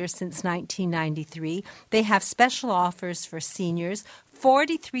operator since 1993. They have special offers for seniors,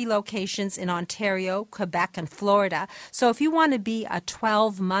 43 locations in Ontario, Quebec, and Florida. So if you want to be a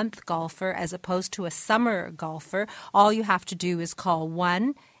 12-month golfer as opposed to a summer golfer, all you have to do is call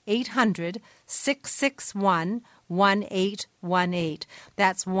 1-800-661-1818.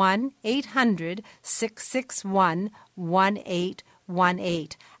 That's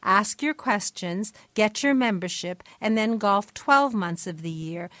 1-800-661-1818. ask your questions, get your membership, and then golf 12 months of the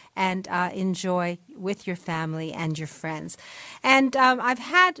year and enjoy with your family and your friends. And I've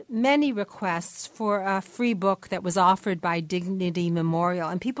had many requests for a free book that was offered by Dignity Memorial,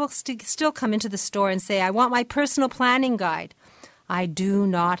 and people still come into the store and say, I want my personal planning guide. I do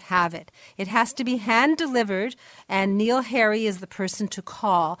not have it. It has to be hand-delivered, and Neil Harry is the person to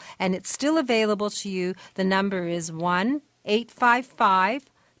call, and it's still available to you. The number is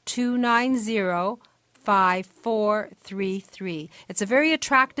 1-855-290-5433. It's a very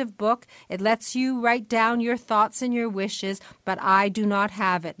attractive book. It lets you write down your thoughts and your wishes, but I do not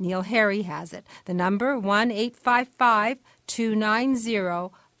have it. Neil Harry has it. The number,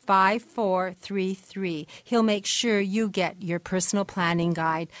 1-855-290-5433. 5433. He'll make sure you get your personal planning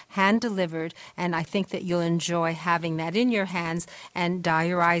guide hand-delivered, and I think that you'll enjoy having that in your hands and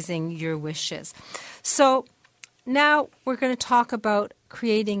diarizing your wishes. So now we're going to talk about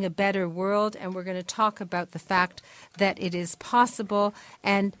creating a better world, and we're going to talk about the fact that it is possible,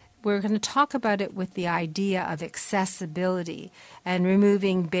 and we're going to talk about it with the idea of accessibility and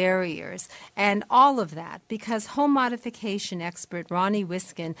removing barriers and all of that, because home modification expert Ronnie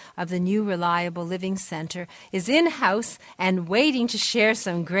Wiskin of the New Reliable Living Center is in-house and waiting to share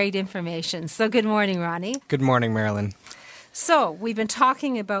some great information. So good morning, Ronnie. Good morning, Marilyn. So we've been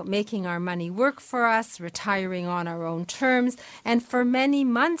talking about making our money work for us, retiring on our own terms, and for many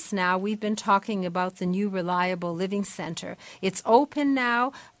months now we've been talking about the New Reliable Living Center. It's open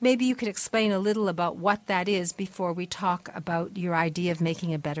now. Maybe you could explain a little about what that is before we talk about your idea of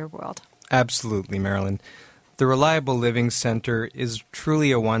making a better world. Absolutely, Marilyn. The Reliable Living Center is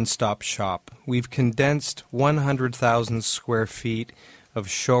truly a one-stop shop. We've condensed 100,000 square feet of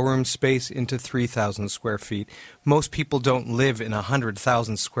showroom space into 3,000 square feet. Most people don't live in a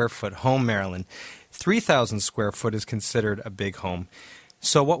 100,000 square foot home, Marilyn. 3,000 square foot is considered a big home.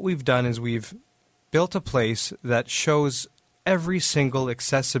 So what we've done is we've built a place that shows every single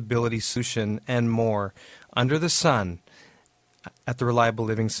accessibility solution and more under the sun at the Reliable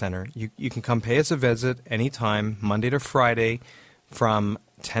Living Center. You can come pay us a visit anytime, Monday to Friday, from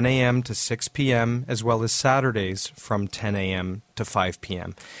 10 a.m. to 6 p.m., as well as Saturdays from 10 a.m. to 5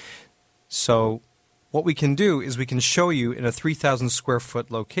 p.m. So what we can do is we can show you in a 3,000 square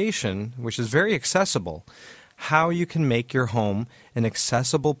foot location, which is very accessible, how you can make your home an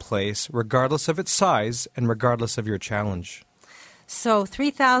accessible place regardless of its size and regardless of your challenge. So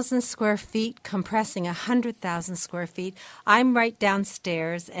 3,000 square feet, compressing 100,000 square feet. I'm right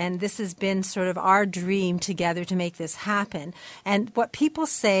downstairs, and this has been sort of our dream together to make this happen. And what people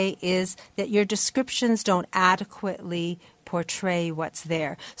say is that your descriptions don't adequately portray what's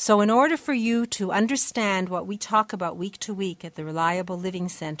there. So in order for you to understand what we talk about week to week at the Reliable Living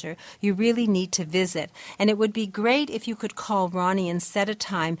Center, you really need to visit. And it would be great if you could call Ronnie and set a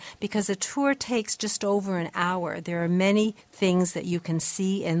time, because a tour takes just over an hour. There are many things that you can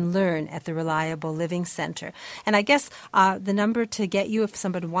see and learn at the Reliable Living Center. And I guess the number to get you if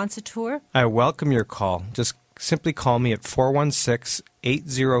somebody wants a tour? I welcome your call. Just simply call me at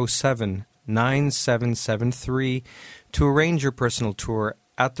 416-807-9773 to arrange your personal tour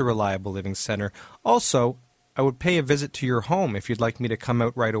at the Reliable Living Center. Also, I would pay a visit to your home if you'd like me to come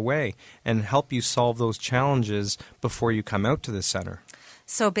out right away and help you solve those challenges before you come out to the center.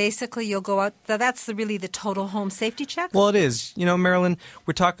 So basically you'll go out, that's really the total home safety check? Well, it is. You know, Marilyn,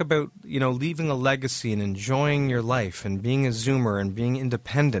 we talk about, leaving a legacy and enjoying your life and being a Zoomer and being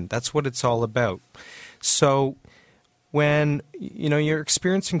independent. That's what it's all about. So when, you're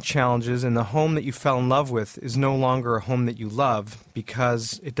experiencing challenges and the home that you fell in love with is no longer a home that you love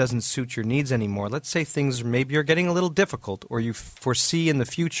because it doesn't suit your needs anymore. Let's say things maybe are getting a little difficult, or you foresee in the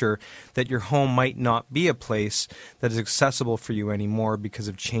future that your home might not be a place that is accessible for you anymore because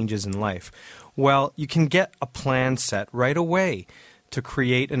of changes in life. Well, you can get a plan set right away to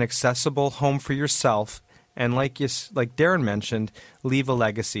create an accessible home for yourself. And like Darren mentioned, leave a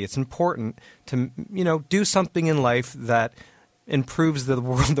legacy. It's important to, do something in life that improves the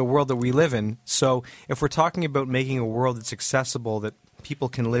world that we live in. So if we're talking about making a world that's accessible, that people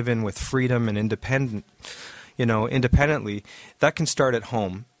can live in with freedom and independently, that can start at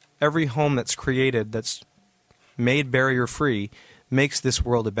home. Every home that's created, that's made barrier-free, makes this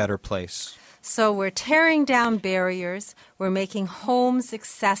world a better place. So we're tearing down barriers, we're making homes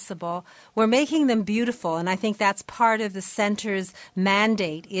accessible, we're making them beautiful, and I think that's part of the center's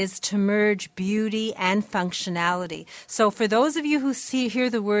mandate, is to merge beauty and functionality. So for those of you who hear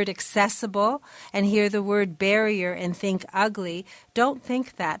the word accessible and hear the word barrier and think ugly, Don't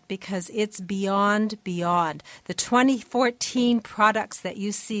think that, because it's beyond. The 2014 products that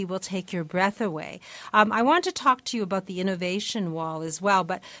you see will take your breath away. I want to talk to you about the innovation wall as well,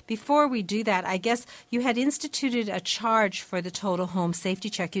 but before we do that, I guess you had instituted a charge for the total home safety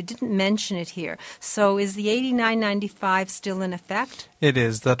check. You didn't mention it here. So is the $89.95 still in effect? It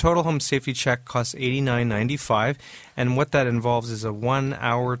is. The total home safety check costs $89.95, and what that involves is a 1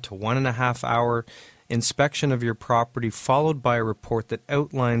 hour to 1.5 hour inspection of your property, followed by a report that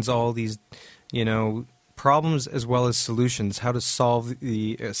outlines all these, problems as well as solutions, how to solve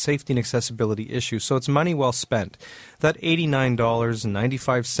the safety and accessibility issues. So it's money well spent. That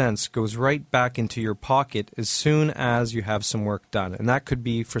 $89.95 goes right back into your pocket as soon as you have some work done. And that could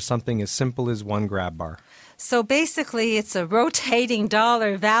be for something as simple as one grab bar. So basically, it's a rotating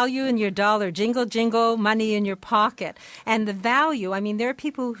dollar, value in your dollar, jingle, jingle, money in your pocket. And the value, there are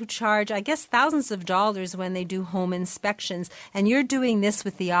people who charge, I guess, thousands of dollars when they do home inspections. And you're doing this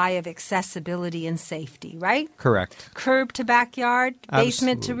with the eye of accessibility and safety, right? Correct. Curb to backyard,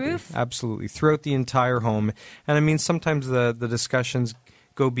 basement to roof? Absolutely. Throughout the entire home. And sometimes the discussions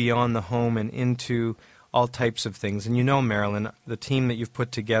go beyond the home and into all types of things. And Marilyn, the team that you've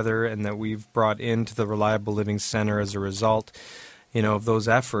put together and that we've brought into the Reliable Living Center as a result, of those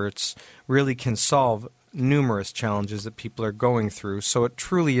efforts really can solve numerous challenges that people are going through. So it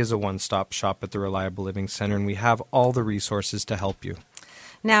truly is a one-stop shop at the Reliable Living Center, and we have all the resources to help you.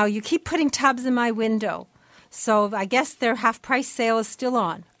 Now, you keep putting tubs in my window. So I guess their half-price sale is still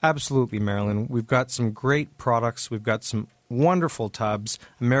on. Absolutely, Marilyn. We've got some great products. We've got some wonderful tubs.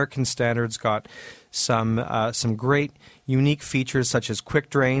 American Standard's got some great unique features such as quick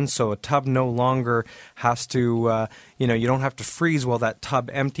drain, so a tub no longer has to, you don't have to freeze while that tub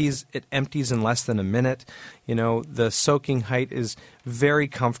empties. It empties in less than a minute. The soaking height is very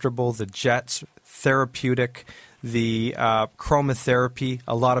comfortable. The jet's therapeutic. The chromotherapy,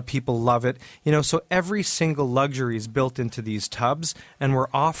 a lot of people love it. So every single luxury is built into these tubs, and we're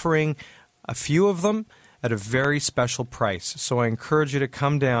offering a few of them at a very special price. So I encourage you to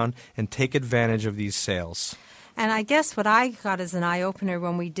come down and take advantage of these sales. And I guess what I got as an eye-opener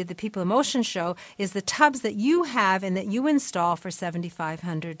when we did the People in Motion show is the tubs that you have and that you install for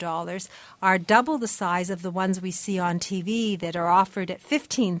 $7,500 are double the size of the ones we see on TV that are offered at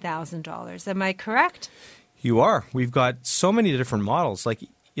 $15,000. Am I correct? You are. We've got so many different models.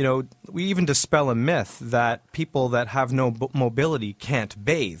 We even dispel a myth that people that have no mobility can't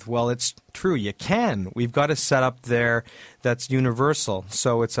bathe. Well, it's true, you can. We've got a setup there that's universal.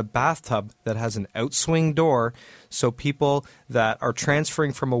 So it's a bathtub that has an outswing door, so people that are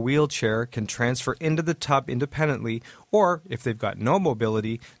transferring from a wheelchair can transfer into the tub independently, or if they've got no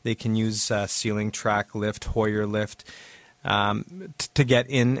mobility, they can use ceiling track lift, Hoyer lift, to get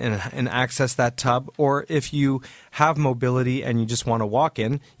in and access that tub. Or if you have mobility and you just want to walk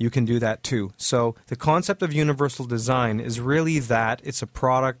in, you can do that too. So the concept of universal design is really that it's a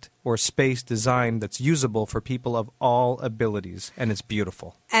product or space design that's usable for people of all abilities, and it's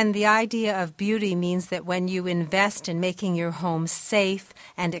beautiful. And the idea of beauty means that when you invest in making your home safe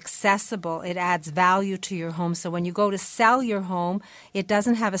and accessible, it adds value to your home. So when you go to sell your home, it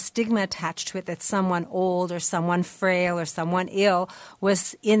doesn't have a stigma attached to it that someone old or someone frail or someone ill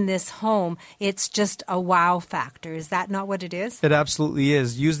was in this home. It's just a wow factor. Is that not what it is? It absolutely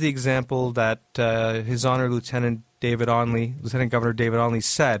is. Use the example that His Honor Lieutenant Governor David Onley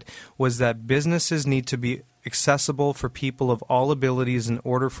said, was that businesses need to be accessible for people of all abilities in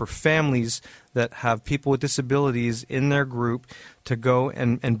order for families that have people with disabilities in their group to go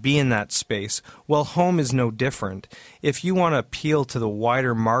and be in that space. Well, home is no different. If you want to appeal to the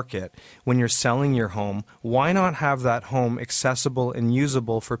wider market when you're selling your home, why not have that home accessible and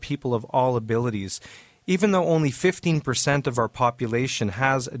usable for people of all abilities? Even though only 15% of our population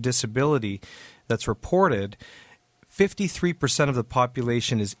has a disability that's reported, 53% of the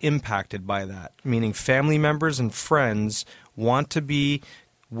population is impacted by that, meaning family members and friends want to be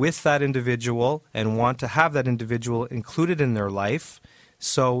with that individual and want to have that individual included in their life.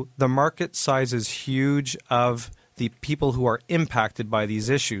 So the market size is huge of the people who are impacted by these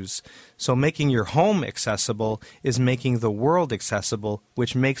issues. So making your home accessible is making the world accessible,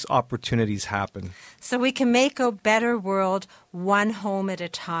 which makes opportunities happen. So we can make a better world one home at a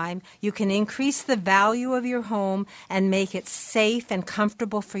time. You can increase the value of your home and make it safe and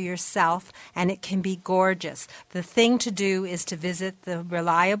comfortable for yourself, and it can be gorgeous. The thing to do is to visit the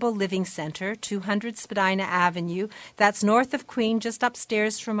Reliable Living Center, 200 Spadina Avenue. That's north of Queen, just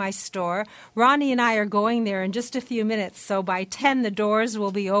upstairs from my store. Ronnie and I are going there in just a few minutes, so by 10 the doors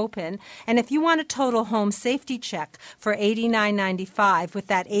will be open. And if you want a total home safety check for $89.95, with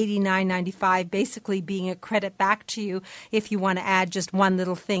that $89.95 basically being a credit back to you if you want to add just one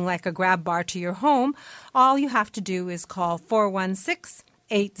little thing like a grab bar to your home, all you have to do is call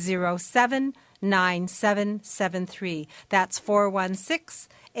 416-807-9773. That's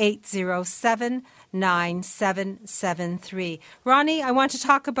 416-807-9773. Ronnie, I want to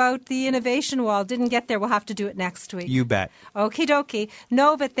talk about the innovation wall. Didn't get there. We'll have to do it next week. You bet. Okie dokie.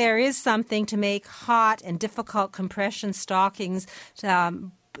 Know that there is something to make hot and difficult compression stockings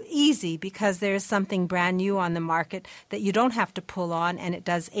easy, because there's something brand new on the market that you don't have to pull on, and it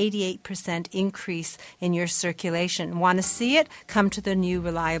does 88% increase in your circulation. Want to see it? Come to the new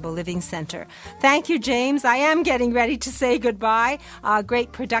Reliable Living Center. Thank you, James. I am getting ready to say goodbye.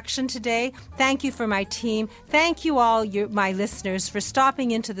 Great production today. Thank you for my team. Thank you all, my listeners, for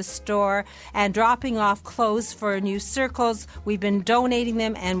stopping into the store and dropping off clothes for new circles. We've been donating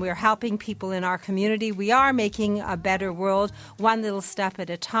them, and we're helping people in our community. We are making a better world, one little step at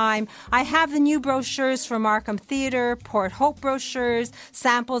a time. I have the new brochures for Markham Theatre, Port Hope brochures,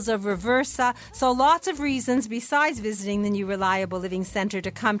 samples of Reversa. So lots of reasons besides visiting the new Reliable Living Center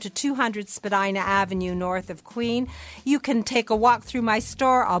to come to 200 Spadina Avenue north of Queen. You can take a walk through my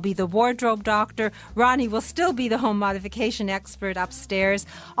store. I'll be the wardrobe doctor. Ronnie will still be the home modification expert upstairs.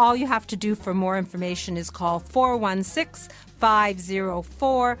 All you have to do for more information is call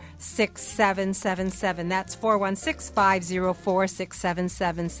 416-504-6777. That's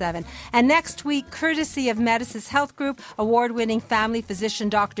 416-504-6777. And next week, courtesy of Medicis Health Group, award-winning family physician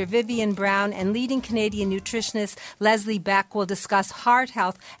Dr. Vivian Brown and leading Canadian nutritionist Leslie Beck will discuss heart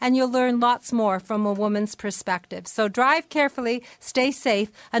health, and you'll learn lots more from a woman's perspective. So drive carefully, stay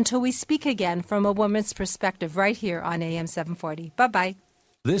safe, until we speak again from a woman's perspective right here on AM 740. Bye-bye.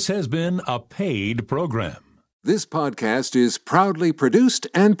 This has been a paid program. This podcast is proudly produced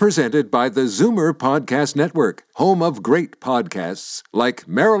and presented by the Zoomer Podcast Network, home of great podcasts like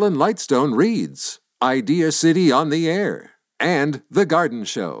Marilyn Lightstone Reads, Idea City on the Air, and The Garden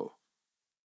Show.